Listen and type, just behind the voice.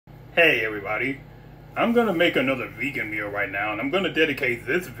Hey everybody, I'm gonna make another vegan meal right now, and I'm gonna dedicate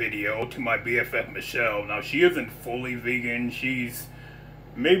this video to my BFF Michelle. Now she isn't fully vegan, she's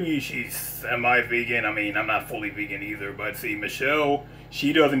semi-vegan. I mean, I'm not fully vegan either, but see, Michelle,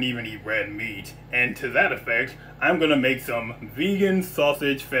 she doesn't even eat red meat, and to that effect, I'm gonna make some vegan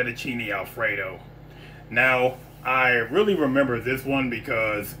sausage fettuccine Alfredo. Now, I really remember this one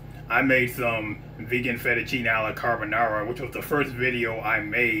because I made some vegan fettuccine alla carbonara, which was the first video I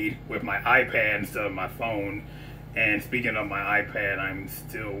made with my iPad instead of my phone. And speaking of my iPad, I'm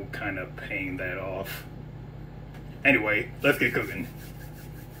still kind of paying that off. Anyway, let's get cooking.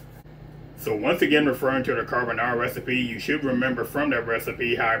 So once again, referring to the carbonara recipe, you should remember from that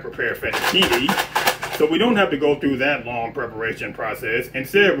recipe how I prepare fettuccine. So we don't have to go through that long preparation process.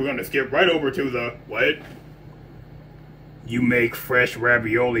 Instead, we're going to skip right over to the what? You make fresh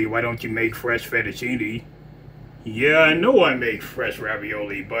ravioli, why don't you make fresh fettuccine? Yeah, I know I make fresh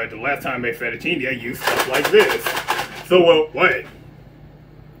ravioli, but the last time I made fettuccine, I used stuff like this. So, what?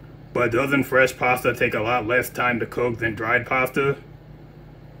 But doesn't fresh pasta take a lot less time to cook than dried pasta?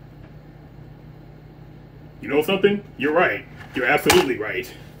 You know something? You're right. You're absolutely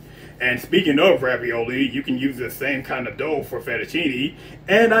right. And speaking of ravioli, you can use the same kind of dough for fettuccine,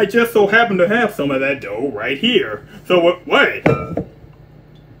 and I just so happen to have some of that dough right here. So what?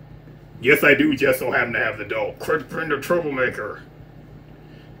 Yes, I do just so happen to have the dough. Quick friend of troublemaker.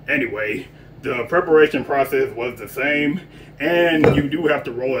 Anyway, the preparation process was the same, and you do have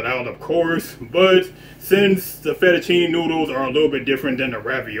to roll it out, of course, but since the fettuccine noodles are a little bit different than the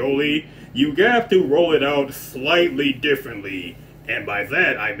ravioli, you have to roll it out slightly differently. And by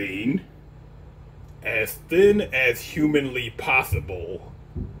that, I mean as thin as humanly possible.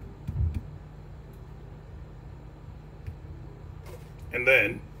 And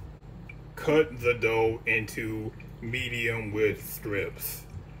then cut the dough into medium width strips.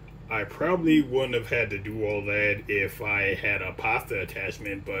 I probably wouldn't have had to do all that if I had a pasta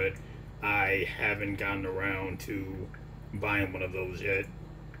attachment, but I haven't gotten around to buying one of those yet.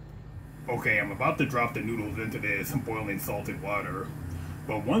 Okay, I'm about to drop the noodles into this boiling salted water.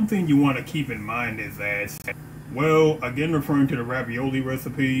 But one thing you want to keep in mind is that, well, again referring to the ravioli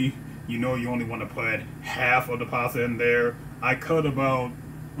recipe, you know you only want to put half of the pasta in there. I cut about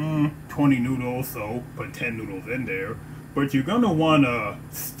 20 noodles, so put 10 noodles in there. But you're going to want to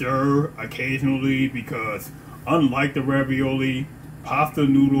stir occasionally because unlike the ravioli, pasta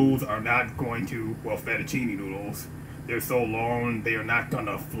noodles are not going to, well, fettuccine noodles, they're so long, they are not going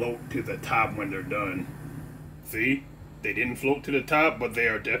to float to the top when they're done. See? They didn't float to the top, but they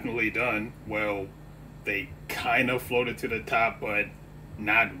are definitely done. Well, they kind of floated to the top, but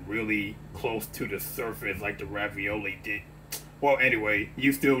not really close to the surface like the ravioli did. Well, anyway,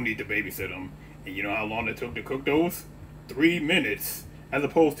 you still need to babysit them. And you know how long it took to cook those? 3 minutes, as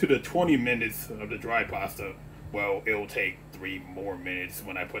opposed to the 20 minutes of the dry pasta. Well, it'll take 3 more minutes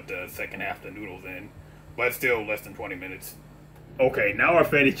when I put the second half of the noodles in. But still less than 20 minutes. Okay, now our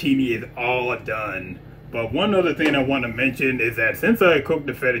fettuccine is all done. But one other thing I want to mention is that since I cooked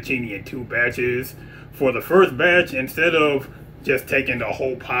the fettuccine in 2 batches, for the first batch, instead of just taking the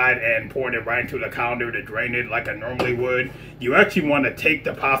whole pot and pouring it right into the colander to drain it like I normally would, you actually want to take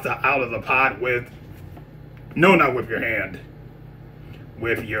the pasta out of the pot with, no, not with your hand,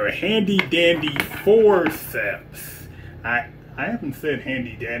 with your handy dandy forceps. I haven't said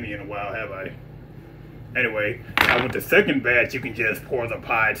handy dandy in a while, have I? Anyway, now with the second batch, you can just pour the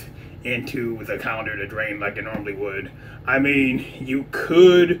pot into the colander to drain like you normally would. I mean, you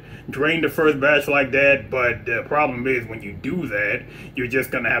could drain the first batch like that, but the problem is when you do that, you're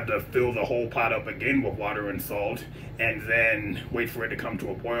just going to have to fill the whole pot up again with water and salt, and then wait for it to come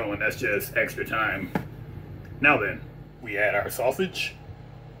to a boil, and that's just extra time. Now then, we add our sausage.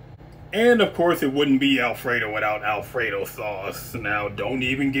 And of course it wouldn't be Alfredo without Alfredo sauce. Now don't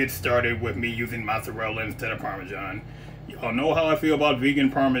even get started with me using mozzarella instead of Parmesan. Y'all know how I feel about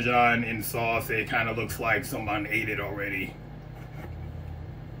vegan Parmesan in sauce. It kind of looks like someone ate it already.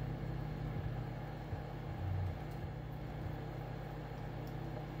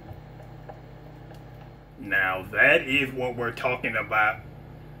 Now that is what we're talking about.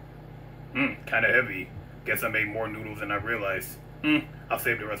 Kind of heavy. Guess I made more noodles than I realized. I'll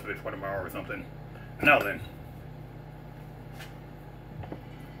save the rest of it for tomorrow or something. Now then.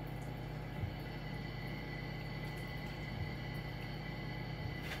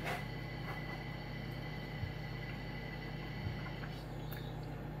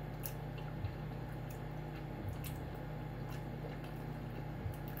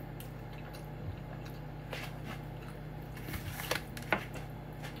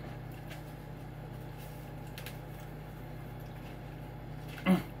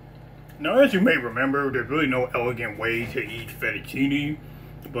 Now, as you may remember, there's really no elegant way to eat fettuccine,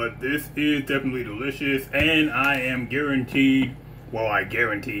 but this is definitely delicious, and I am guaranteed, well, I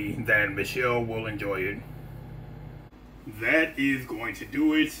guarantee that Michelle will enjoy it. That is going to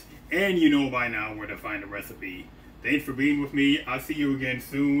do it, and you know by now where to find the recipe. Thanks for being with me. I'll see you again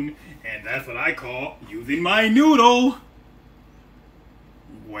soon, and that's what I call using my noodle.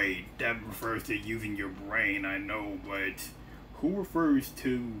 Wait, that refers to using your brain, I know, but who refers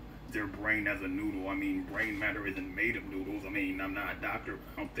to their brain as a noodle? I mean, brain matter isn't made of noodles. I mean, I'm not a doctor.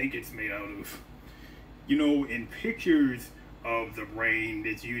 I don't think it's made out of... You know, in pictures of the brain,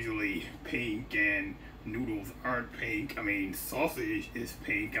 it's usually pink, and noodles aren't pink. I mean, sausage is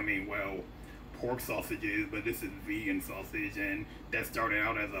pink. I mean, well, pork sausage is, but this is vegan sausage, and that started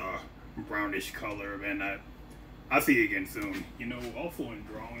out as a brownish color, and I'll see you again soon. You know, also in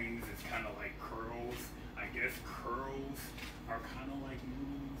drawings, it's kind of like curls. I guess curls are kind of like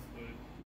noodles.